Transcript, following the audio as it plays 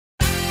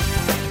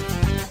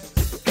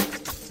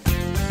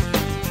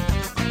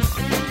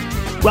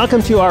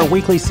Welcome to our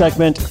weekly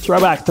segment,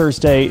 Throwback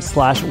Thursday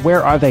 /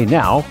 Where Are They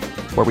Now?,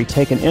 where we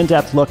take an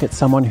in-depth look at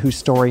someone whose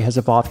story has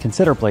evolved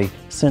considerably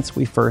since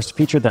we first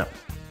featured them.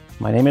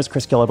 My name is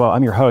Chris Gillibo.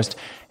 I'm your host.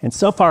 And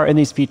so far in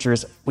these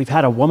features, we've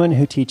had a woman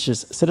who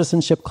teaches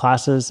citizenship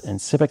classes and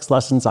civics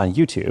lessons on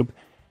YouTube,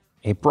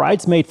 a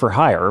bridesmaid for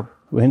hire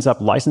who ends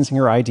up licensing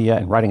her idea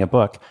and writing a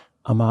book,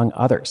 among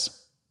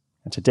others.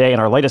 And today, in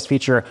our latest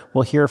feature,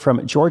 we'll hear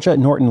from Georgia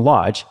Norton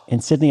Lodge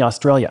in Sydney,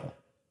 Australia.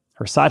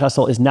 Her side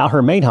hustle is now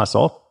her main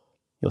hustle.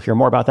 You'll hear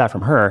more about that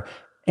from her.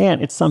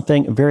 And it's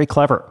something very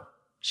clever.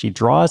 She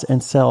draws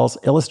and sells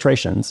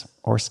illustrations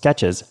or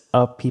sketches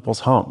of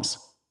people's homes.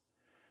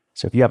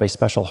 So if you have a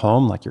special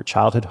home, like your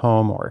childhood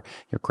home or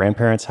your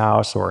grandparents'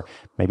 house, or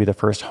maybe the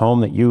first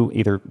home that you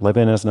either live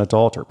in as an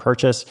adult or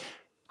purchase,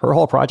 her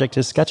whole project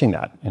is sketching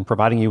that and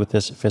providing you with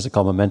this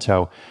physical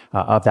memento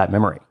of that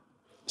memory.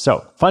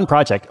 So, fun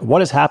project.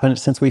 What has happened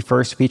since we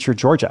first featured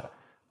Georgia?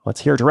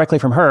 Let's hear directly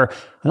from her,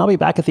 and I'll be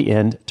back at the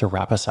end to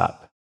wrap us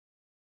up.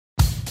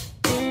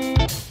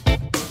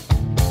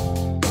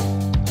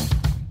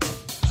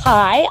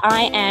 Hi,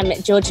 I am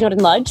Georgia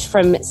Norton Lodge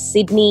from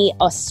Sydney,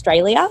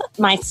 Australia.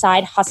 My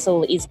side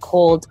hustle is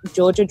called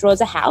Georgia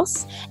Draws a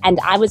House, and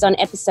I was on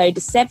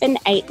episode 7,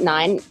 8,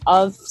 9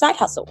 of Side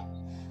Hustle.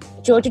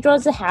 Georgia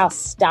Draws a House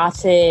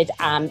started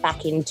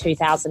back in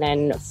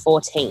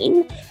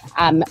 2014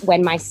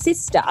 when my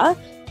sister,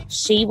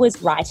 she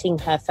was writing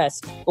her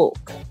first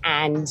book,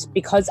 and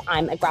because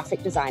I'm a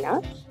graphic designer,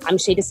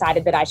 she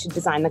decided that I should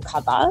design the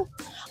cover.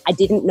 I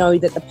didn't know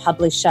that the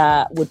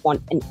publisher would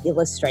want an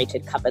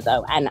illustrated cover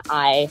though, and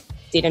I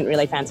didn't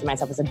really fancy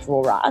myself as a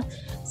drawer.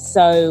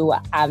 So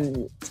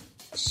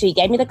she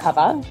gave me the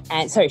cover,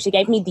 she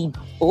gave me the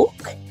book,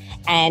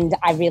 and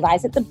I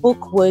realized that the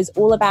book was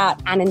all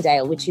about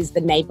Annandale, which is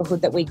the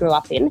neighborhood that we grew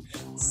up in.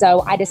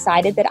 So I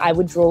decided that I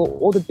would draw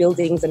all the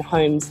buildings and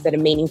homes that are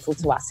meaningful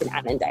to us in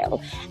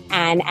Annandale.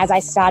 And as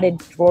I started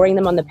drawing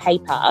them on the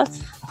paper,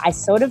 I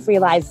sort of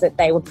realized that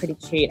they were pretty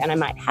cute and I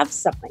might have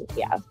something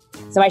here.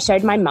 So I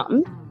showed my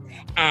mum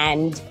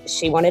and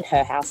she wanted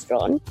her house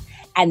drawn.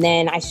 And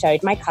then I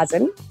showed my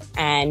cousin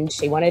and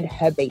she wanted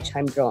her beach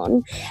home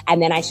drawn.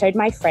 And then I showed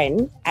my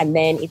friend, and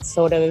then it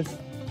sort of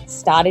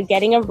started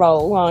getting a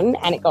roll on,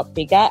 and it got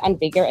bigger and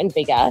bigger and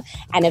bigger.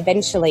 And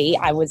eventually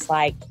I was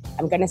like,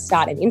 I'm going to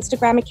start an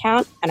Instagram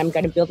account and I'm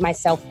going to build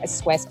myself a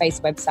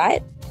Squarespace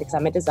website because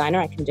I'm a designer.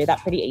 I can do that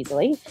pretty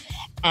easily.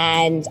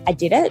 And I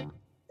did it.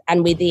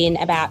 And within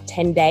about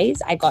 10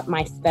 days, I got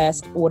my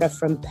first order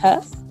from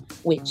Perth,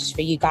 which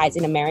for you guys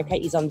in America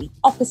is on the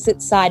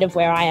opposite side of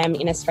where I am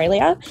in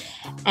Australia.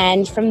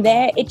 And from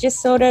there, it just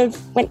sort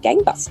of went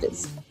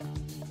gangbusters.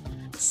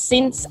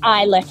 Since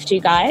I left you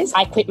guys,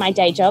 I quit my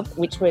day job,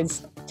 which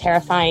was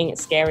terrifying,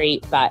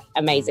 scary, but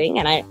amazing.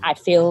 And I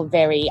feel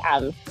very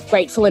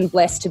grateful and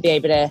blessed to be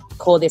able to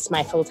call this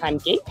my full-time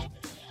gig.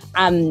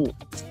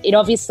 It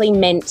obviously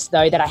meant,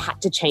 though, that I had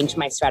to change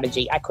my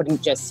strategy. I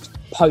couldn't just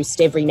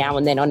post every now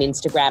and then on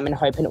Instagram and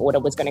hope an order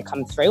was going to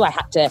come through. I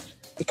had to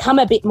become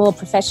a bit more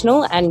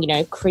professional and,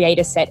 create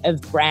a set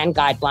of brand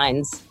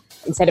guidelines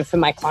instead of for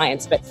my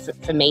clients, but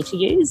for me to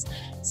use.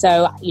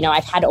 So,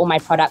 I've had all my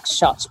products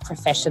shot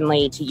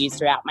professionally to use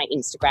throughout my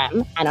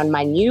Instagram and on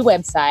my new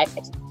website,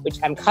 which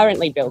I'm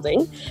currently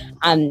building,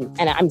 and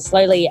I'm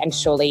slowly and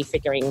surely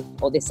figuring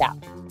all this out.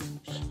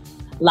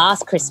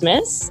 Last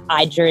Christmas,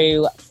 I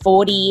drew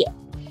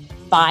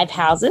 45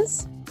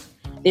 houses.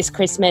 This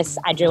Christmas,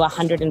 I drew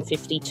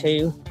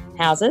 152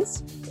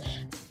 houses.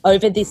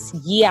 Over this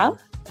year,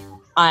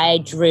 I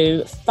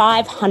drew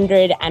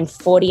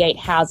 548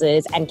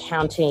 houses and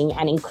counting,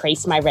 and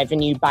increased my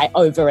revenue by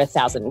over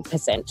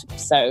 1,000%.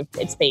 So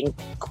it's been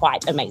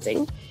quite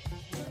amazing.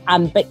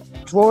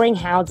 But drawing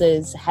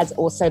houses has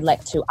also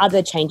led to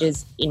other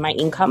changes in my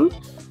income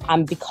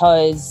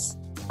because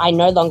I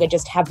no longer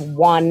just have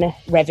one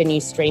revenue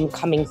stream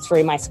coming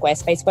through my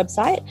Squarespace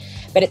website,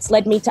 but it's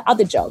led me to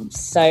other jobs.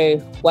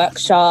 So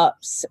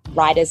workshops,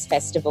 writers'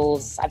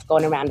 festivals. I've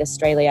gone around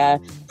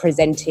Australia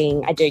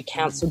presenting. I do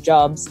council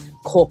jobs,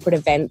 corporate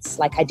events.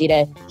 Like I did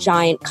a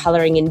giant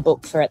colouring in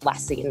book for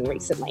Atlassian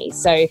recently.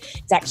 So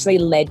it's actually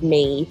led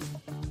me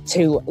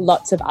to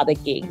lots of other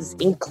gigs,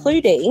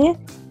 including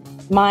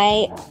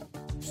my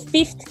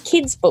 5th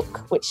kids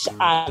book, which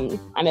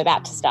I'm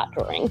about to start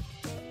drawing.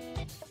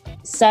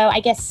 So I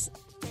guess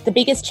the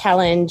biggest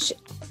challenge,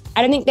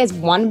 I don't think there's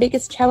one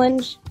biggest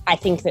challenge. I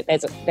think that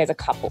there's a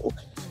couple.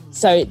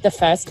 So the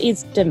first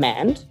is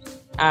demand.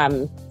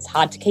 It's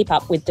hard to keep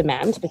up with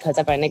demand because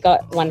I've only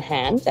got one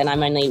hand and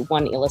I'm only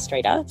one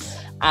illustrator.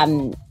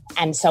 And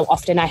so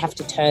often I have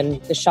to turn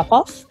the shop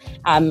off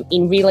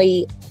in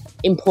really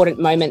important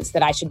moments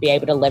that I should be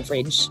able to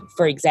leverage.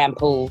 For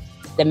example,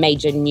 the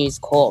major News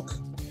Corp,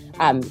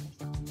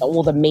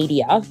 all the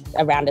media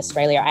around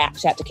Australia. I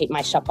actually had to keep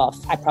my shop off.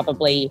 I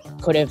probably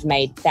could have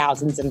made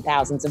thousands and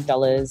thousands of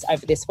dollars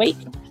over this week,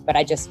 but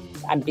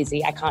I'm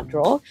busy. I can't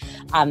draw,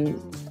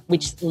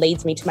 which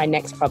leads me to my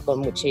next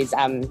problem, which is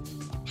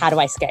how do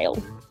I scale?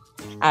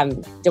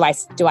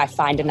 Do I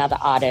find another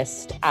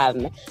artist?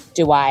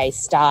 Do I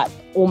start,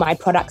 all my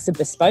products are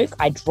bespoke.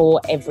 I draw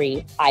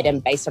every item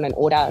based on an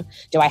order.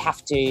 Do I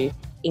have to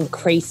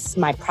increase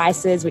my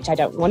prices, which I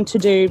don't want to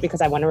do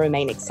because I want to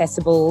remain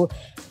accessible?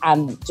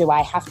 Do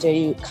I have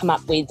to come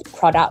up with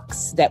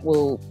products that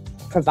will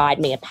provide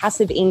me a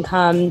passive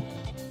income?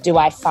 Do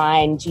I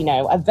find,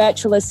 a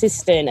virtual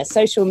assistant, a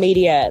social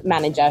media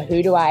manager?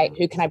 Who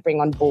can I bring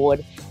on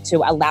board to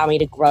allow me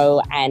to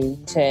grow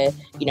and to,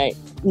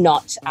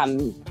 not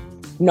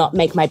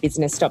make my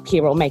business stop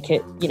here or make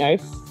it,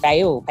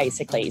 fail,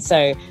 basically.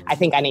 So I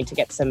think I need to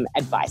get some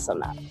advice on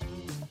that.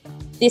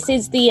 This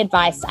is the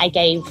advice I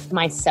gave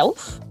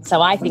myself.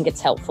 So I think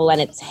it's helpful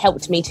and it's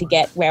helped me to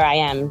get where I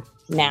am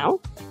now.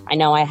 I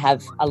know I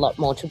have a lot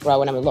more to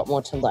grow and I have a lot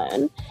more to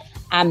learn.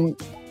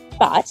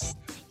 But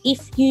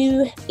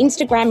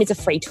Instagram is a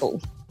free tool.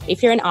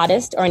 If you're an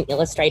artist or an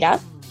illustrator,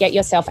 get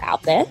yourself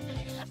out there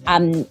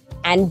and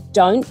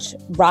don't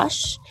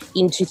rush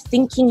into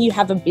thinking you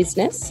have a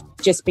business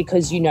just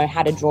because you know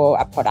how to draw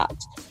a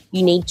product.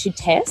 You need to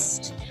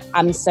test.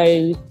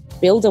 So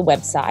build a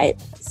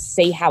website,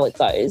 see how it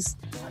goes.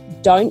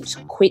 Don't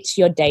quit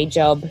your day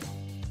job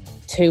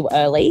too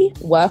early.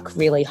 Work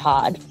really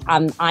hard.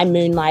 I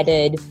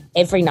moonlighted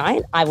every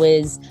night. I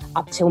was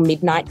up till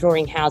midnight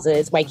drawing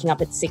houses, waking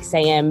up at 6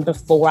 a.m.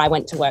 before I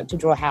went to work to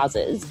draw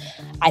houses.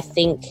 I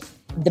think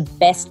the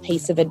best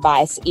piece of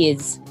advice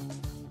is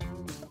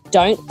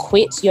don't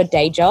quit your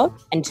day job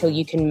until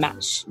you can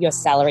match your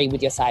salary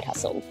with your side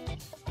hustle.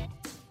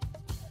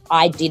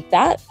 I did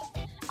that.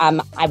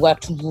 I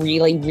worked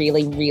really,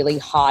 really, really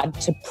hard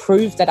to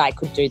prove that I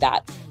could do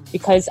that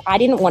because I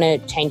didn't want to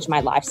change my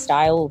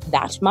lifestyle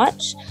that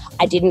much.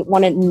 I didn't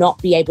want to not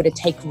be able to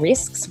take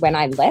risks when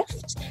I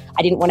left.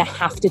 I didn't want to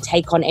have to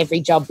take on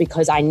every job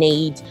because I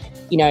need,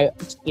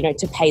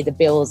 to pay the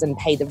bills and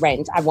pay the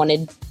rent. I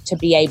wanted to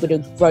be able to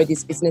grow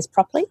this business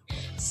properly.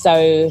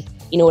 So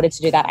in order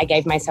to do that, I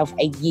gave myself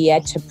a year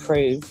to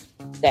prove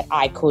that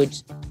I could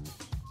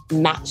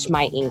match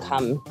my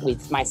income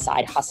with my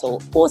side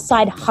hustle or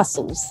side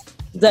hustles,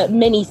 the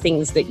many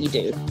things that you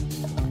do.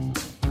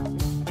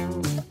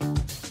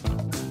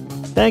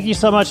 Thank you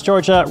so much,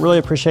 Georgia. Really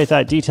appreciate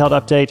that detailed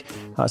update.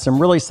 Some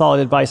really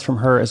solid advice from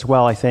her as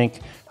well, I think,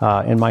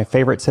 in my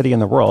favorite city in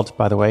the world,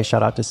 by the way.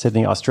 Shout out to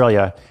Sydney,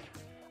 Australia.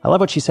 I love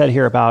what she said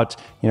here about,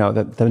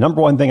 the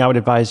number one thing I would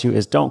advise you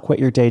is don't quit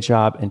your day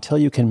job until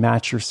you can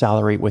match your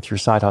salary with your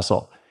side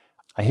hustle.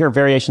 I hear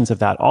variations of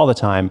that all the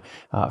time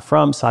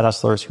from side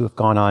hustlers who have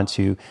gone on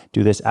to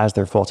do this as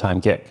their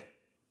full-time gig.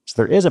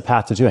 So there is a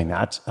path to doing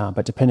that,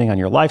 but depending on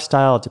your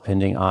lifestyle,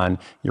 depending on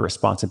your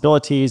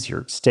responsibilities,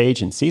 your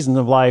stage and season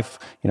of life,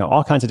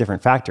 all kinds of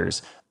different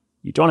factors,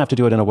 you don't have to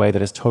do it in a way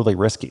that is totally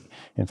risky.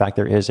 In fact,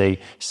 there is a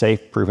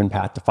safe, proven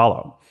path to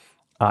follow.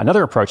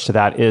 Another approach to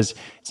that is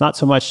it's not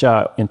so much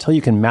until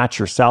you can match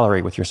your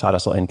salary with your side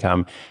hustle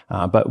income,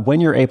 but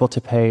when you're able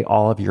to pay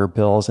all of your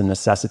bills and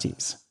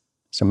necessities.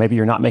 So maybe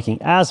you're not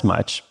making as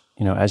much,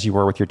 as you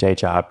were with your day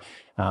job,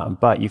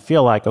 but you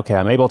feel like, okay,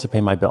 I'm able to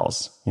pay my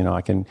bills.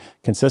 I can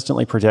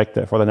consistently predict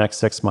that for the next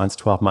 6 months,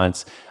 12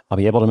 months, I'll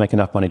be able to make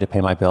enough money to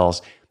pay my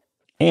bills.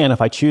 And if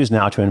I choose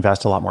now to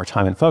invest a lot more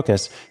time and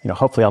focus,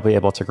 hopefully I'll be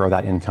able to grow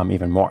that income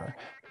even more.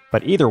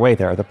 But either way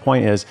the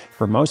point is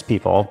for most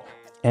people,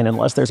 and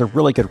unless there's a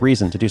really good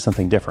reason to do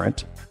something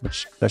different,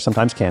 which there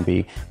sometimes can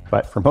be,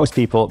 but for most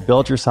people,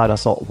 build your side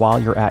hustle while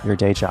you're at your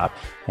day job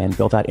and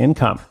build that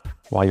income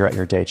while you're at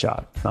your day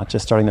job. Not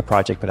just starting the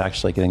project, but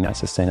actually getting that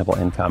sustainable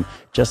income,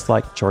 just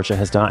like Georgia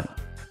has done.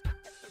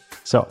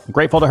 So I'm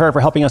grateful to her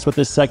for helping us with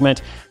this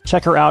segment.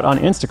 Check her out on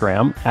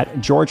Instagram at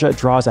Georgia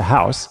Draws a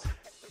House.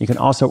 You can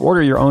also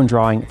order your own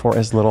drawing for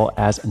as little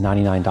as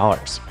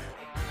 $99.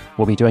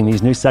 We'll be doing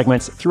these new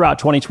segments throughout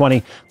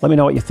 2020. Let me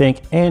know what you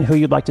think and who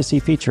you'd like to see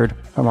featured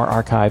from our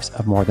archives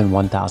of more than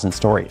 1,000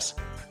 stories.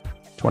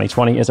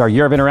 2020 is our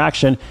year of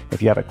interaction.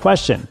 If you have a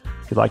question,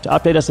 if you'd like to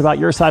update us about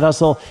your side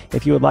hustle,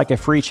 if you would like a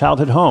free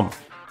childhood home,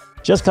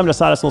 just come to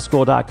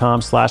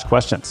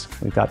sidehustleschool.com/questions.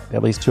 We've got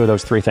at least 2 of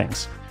those 3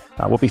 things.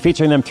 We'll be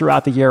featuring them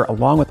throughout the year,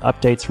 along with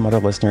updates from other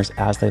listeners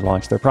as they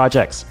launch their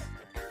projects.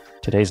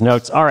 Today's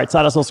notes are at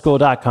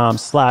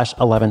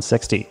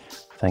sidehustleschool.com/1160.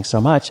 Thanks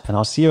so much, and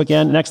I'll see you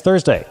again next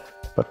Thursday.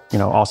 But,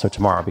 also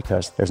tomorrow,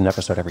 because there's an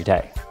episode every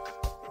day.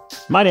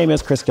 My name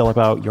is Chris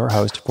Guillebeau, your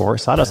host for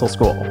Side Hustle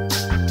School.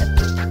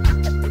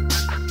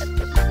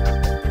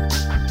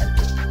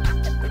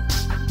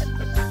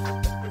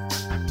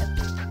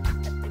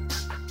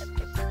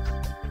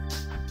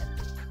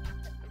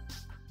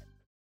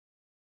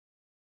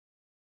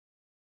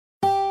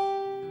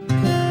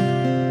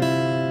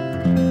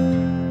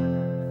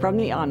 From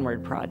the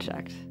Onward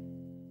Project.